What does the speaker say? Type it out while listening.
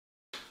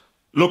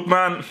Look,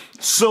 man,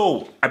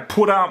 so I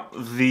put out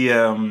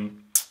the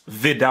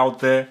vid out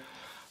there,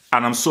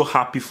 and I'm so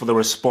happy for the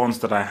response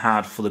that I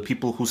had for the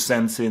people who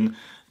sent in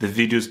the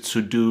videos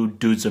to do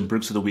Dudes and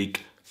Bricks of the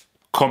Week.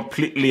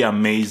 Completely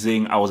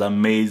amazing. I was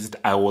amazed.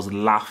 I was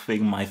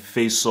laughing my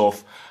face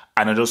off,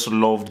 and I just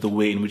loved the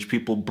way in which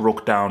people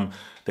broke down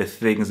the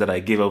things that I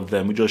gave of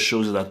them. It just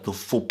shows that the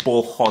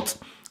Football Hut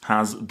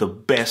has the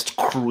best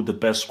crew, the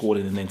best squad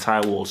in the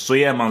entire world. So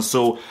yeah, man,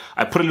 so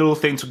I put a little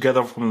thing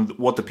together from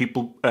what the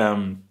people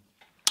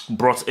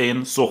brought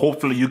in. So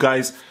hopefully you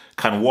guys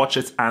can watch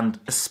it and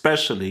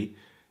especially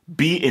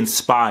be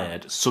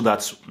inspired so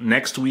that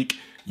next week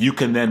you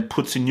can then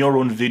put in your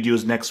own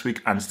videos next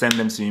week and send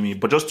them to me.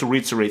 But just to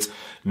reiterate,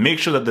 make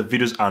sure that the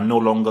videos are no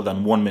longer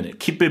than 1 minute.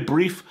 Keep it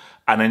brief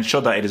and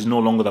ensure that it is no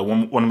longer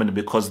than one minute,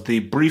 because the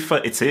briefer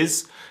it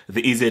is,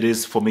 the easier it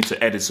is for me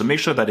to edit. So make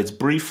sure that it's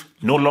brief,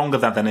 no longer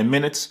than a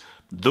minute.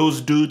 Those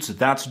dudes,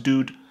 that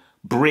dude,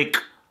 brick,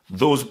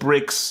 those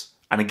bricks,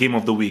 and a game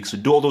of the week. So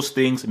do all those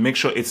things. Make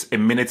sure it's a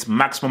minute,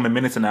 maximum a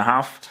minute and a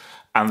half,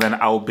 and then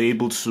I'll be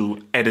able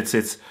to edit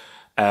it.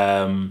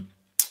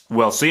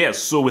 Well, so yes,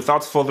 so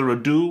without further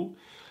ado,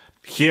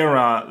 here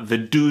are the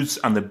dudes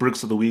and the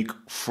bricks of the week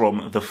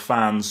from the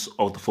fans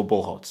of the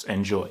Football Hut.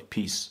 Enjoy.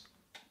 Peace.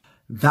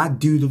 That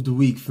dude of the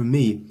week for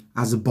me,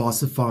 as a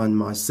Barca fan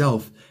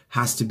myself,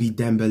 has to be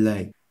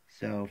Dembele.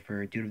 So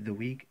for dude of the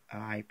week,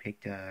 I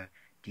picked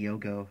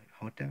Diogo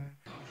Jota.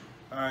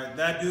 Alright,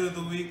 that dude of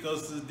the week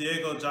goes to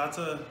Diego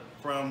Jota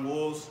from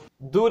Wolves.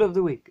 Dude of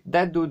the week,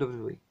 that dude of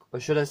the week.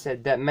 Or should I say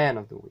that man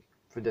of the week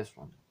for this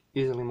one.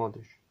 Easily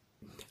Modric.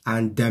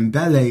 And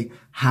Dembele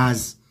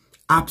has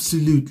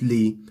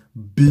absolutely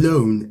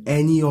blown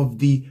any of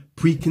the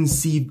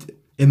preconceived,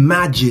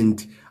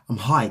 imagined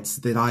heights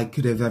that I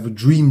could have ever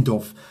dreamed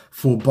of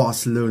for a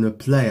Barcelona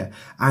player.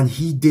 And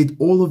he did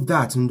all of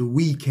that on the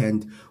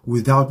weekend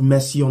without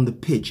Messi on the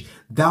pitch.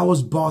 That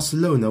was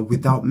Barcelona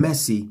without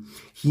Messi.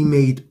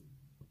 He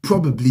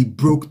probably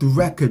broke the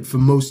record for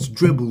most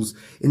dribbles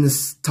in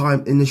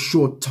a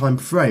short time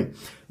frame.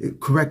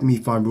 Correct me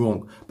if I'm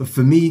wrong, but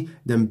for me,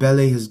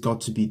 Dembele has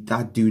got to be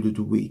that dude of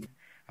the week.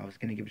 I was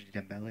going to give it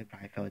to Dembele, but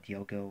I felt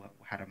Diogo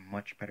had a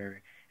much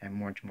better and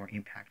much more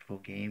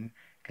impactful game,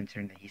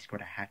 considering that he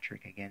scored a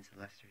hat-trick against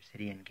Leicester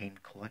City and came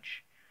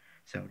clutch.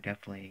 So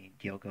definitely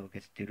Diogo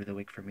gets dude of the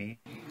week for me.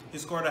 He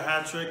scored a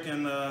hat-trick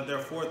in their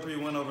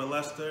 4-3 win over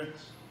Leicester.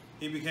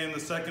 He became the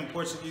second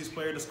Portuguese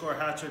player to score a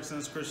hat-trick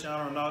since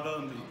Cristiano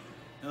Ronaldo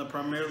in the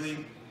Premier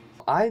League.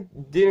 I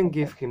didn't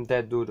give him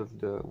that dude of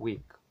the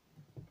week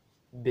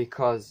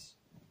because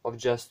of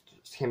just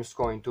him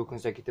scoring 2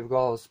 consecutive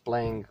goals,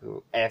 playing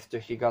after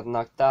he got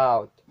knocked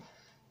out,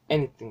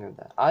 anything like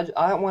that.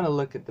 I want to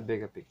look at the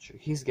bigger picture.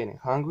 He's getting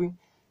hungry.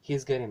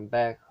 He's getting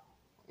back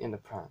in the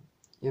prime.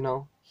 You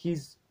know,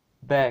 he's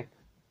back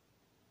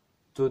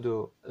to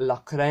the la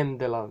creme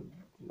de la,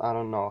 I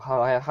don't know,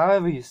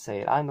 however you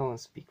say it. I don't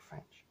speak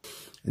French.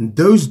 And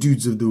those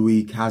dudes of the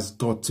week has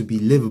got to be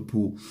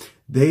Liverpool.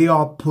 They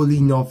are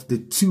pulling off the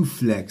 2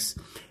 flex.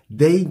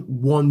 They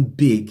won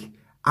big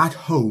at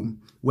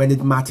home when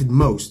it mattered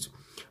most.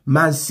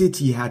 Man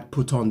City had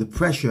put on the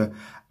pressure,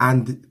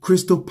 and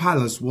Crystal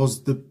Palace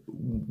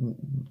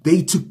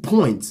they took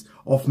points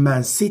off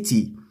Man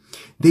City.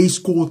 They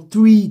scored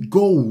 3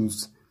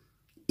 goals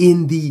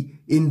in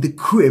the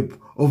crib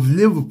of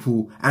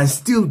Liverpool and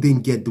still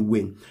didn't get the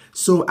win.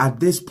 So at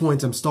this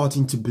point, I'm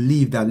starting to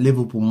believe that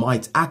Liverpool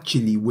might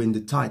actually win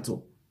the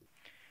title.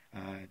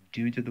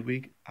 Dudes of the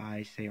week,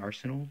 I say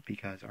Arsenal,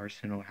 because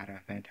Arsenal had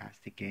a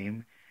fantastic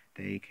game.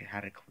 They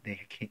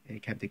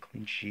kept a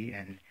clean sheet,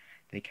 and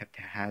they kept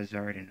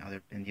Hazard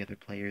and the other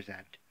players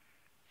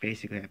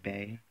basically at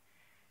bay.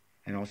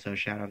 And also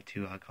shout out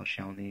to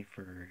Koscielny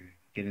for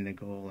getting the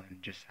goal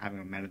and just having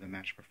a man of the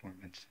match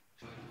performance.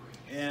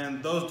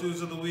 And those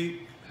dudes of the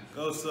week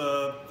goes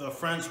to the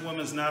French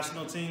women's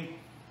national team.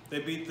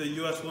 They beat the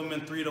U.S.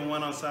 women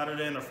 3-1 on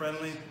Saturday in a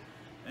friendly.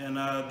 And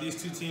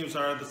these 2 teams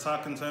are the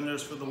top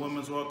contenders for the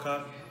Women's World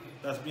Cup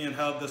that's being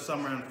held this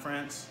summer in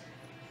France.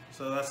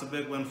 So that's a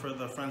big win for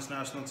the French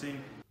national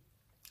team.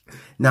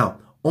 Now,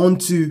 on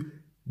to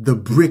the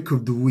brick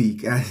of the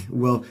week.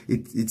 Well,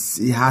 it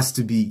has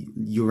to be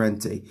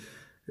Llorente.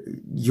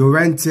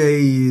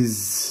 Llorente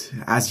is,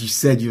 as you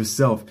said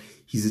yourself,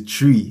 he's a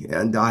tree,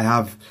 and I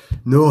have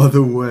no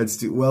other words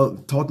to. Well,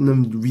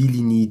 Tottenham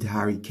really need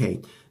Harry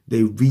Kane.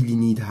 They really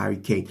need Harry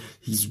Kane.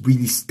 He's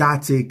really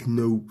static,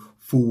 no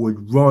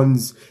forward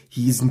runs.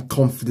 He isn't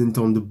confident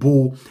on the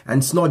ball,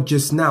 and it's not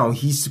just now.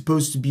 He's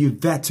supposed to be a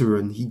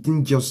veteran. He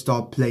didn't just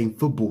start playing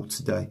football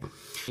today.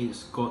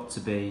 It's got to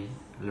be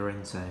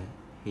Llorente.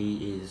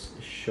 He is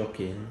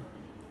shocking.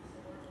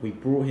 We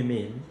brought him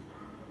in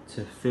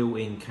to fill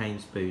in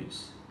Kane's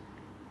boots,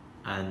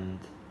 and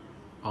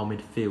our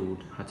midfield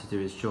had to do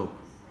his job.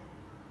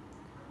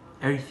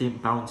 Everything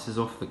bounces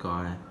off the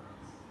guy.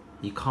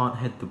 You can't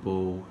head the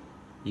ball,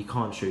 you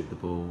can't shoot the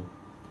ball.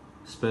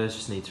 Spurs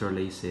just need to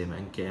release him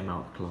and get him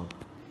out of the club.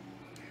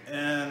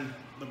 And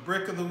the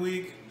brick of the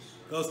week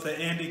goes to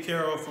Andy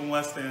Carroll from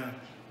West Ham.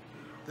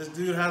 This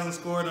dude hasn't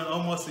scored in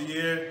almost a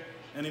year.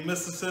 And he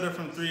missed a sitter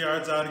from 3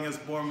 yards out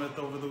against Bournemouth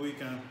over the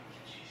weekend.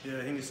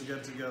 Yeah, he needs to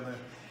get together.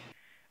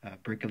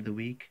 Brick of the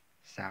week,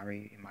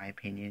 Sarri, in my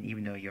opinion,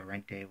 even though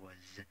Llorente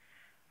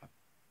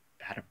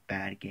had a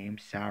bad game,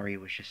 Sarri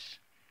was just,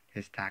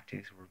 his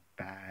tactics were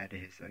bad.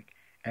 His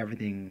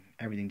everything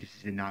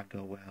just did not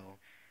go well.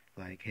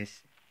 Like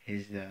his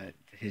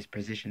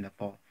position,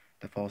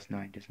 the false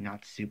nine, does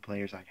not suit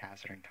players like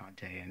Hazard and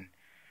Conte, and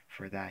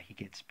for that he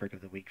gets brick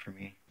of the week for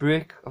me.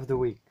 Brick of the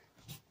week.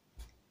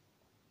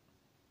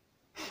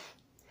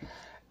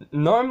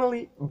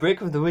 Normally,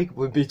 brick of the week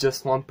would be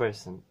just one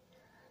person,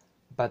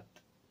 but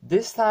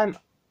this time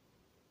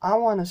I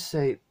want to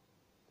say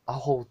a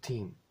whole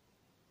team.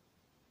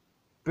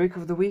 Brick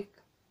of the week.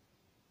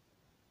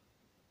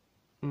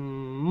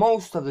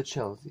 Most of the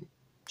Chelsea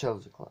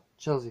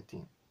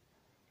team,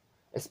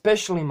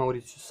 especially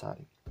Maurizio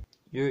Sarri.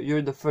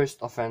 You're the first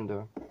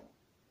offender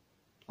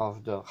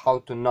of the how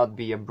to not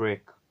be a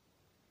brick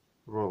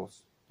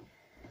rules.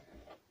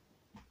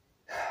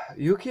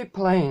 You keep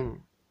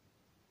playing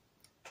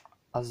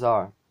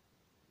Hazard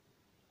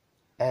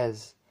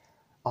as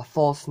a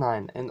false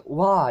nine, and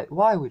why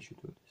would you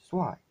do this?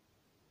 Why?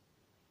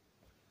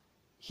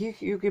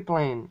 You keep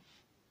playing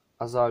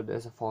Hazard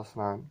as a false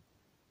nine.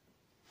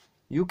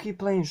 You keep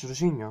playing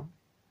Jorginho.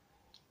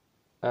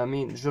 I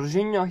mean,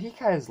 Jorginho, he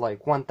has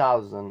like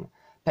 1,000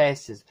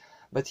 passes,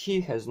 but he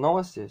has no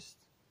assist.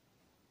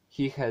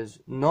 He has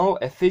no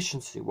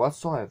efficiency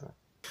whatsoever.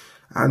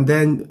 And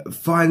then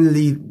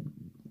finally,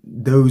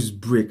 those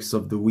bricks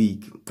of the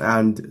week.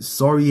 And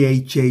sorry,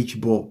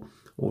 HH, but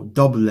or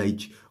double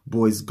H,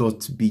 boys, got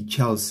to be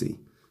Chelsea.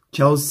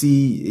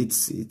 Chelsea,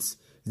 it's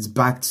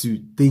back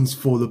to things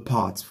fall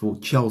apart for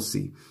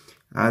Chelsea.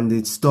 And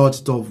it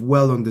started off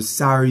well under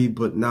Sarri,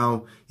 but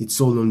now it's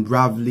all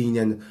unraveling,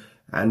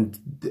 and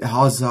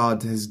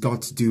Hazard has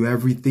got to do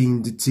everything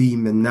in the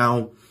team, and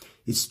now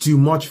it's too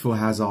much for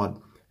Hazard.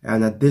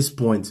 And at this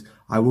point,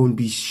 I won't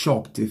be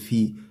shocked if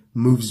he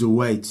moves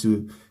away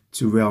to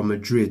Real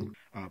Madrid.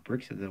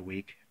 Bricks of the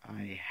week,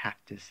 I have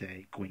to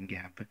say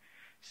Guingamp.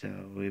 So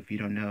if you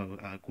don't know,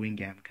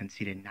 Guingamp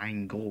conceded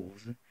 9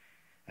 goals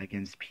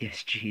against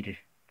PSG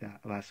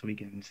last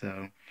weekend.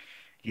 So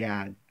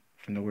yeah,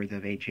 from the words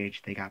of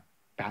HH, they got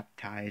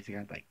baptized, they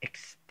got like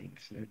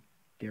extinct.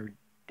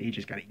 They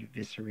just got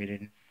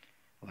eviscerated.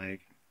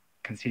 Like,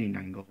 conceding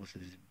 9 goals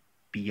is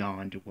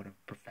beyond what a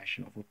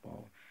professional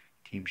football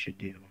team should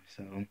do.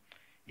 So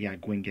yeah,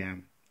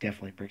 Guingamp,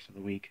 definitely bricks of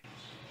the week.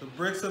 The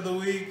bricks of the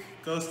week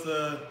goes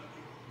to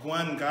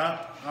Gwen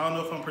Gap. I don't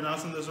know if I'm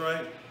pronouncing this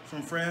right,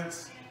 from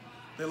France.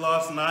 They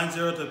lost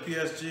 9-0 to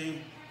PSG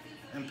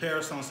in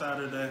Paris on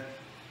Saturday.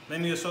 They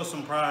need to show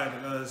some pride,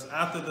 because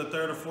after the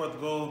 3rd or 4th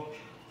goal,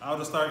 I would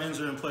have started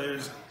injuring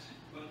players.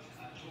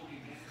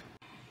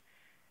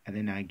 And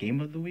then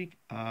game of the week,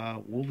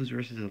 Wolves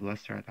versus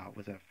Leicester, I thought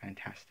was a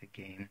fantastic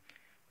game,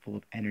 full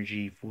of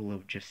energy, full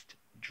of just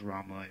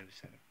drama. It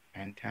was a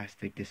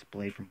fantastic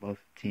display from both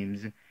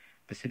teams,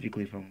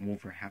 specifically from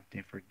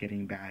Wolverhampton for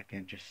getting back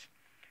and just,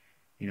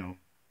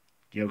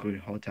 Diogo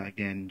Jota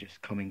again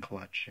just coming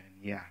clutch,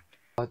 and yeah.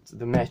 But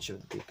the match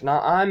of the week. Now,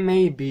 I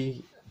may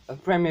be a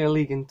Premier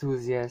League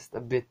enthusiast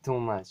a bit too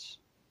much,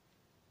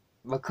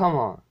 but come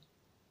on.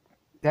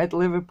 That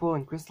Liverpool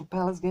and Crystal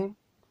Palace game,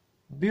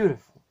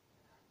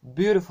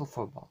 beautiful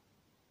football.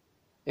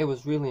 It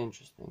was really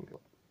interesting.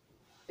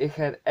 It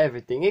had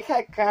everything. It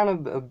had kind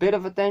of a bit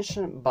of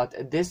attention, but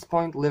at this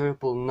point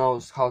Liverpool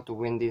knows how to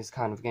win these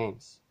kind of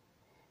games.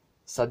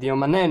 Sadio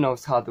Mane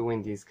knows how to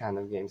win these kind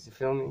of games, you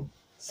feel me?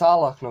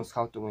 Salah knows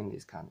how to win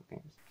these kind of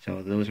games.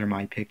 So those are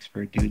my picks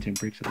for dudes and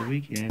bricks of the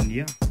week, and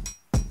yeah.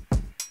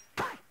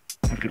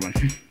 Have a good one.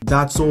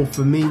 That's all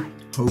for me.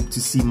 Hope to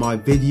see my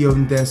video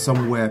in there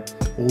somewhere.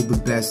 All the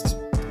best.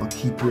 I'll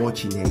keep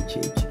watching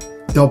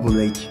HH.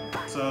 Double H.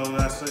 So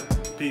that's it.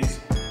 Peace.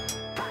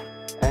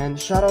 And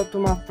shout out to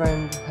my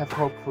friend Have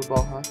Hope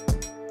Football Hut.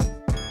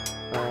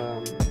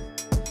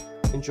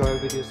 Enjoy your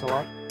videos a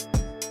lot.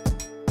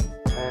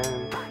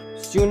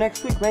 And see you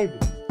next week maybe,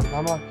 if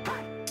I'm lucky.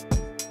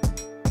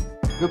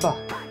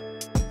 Goodbye.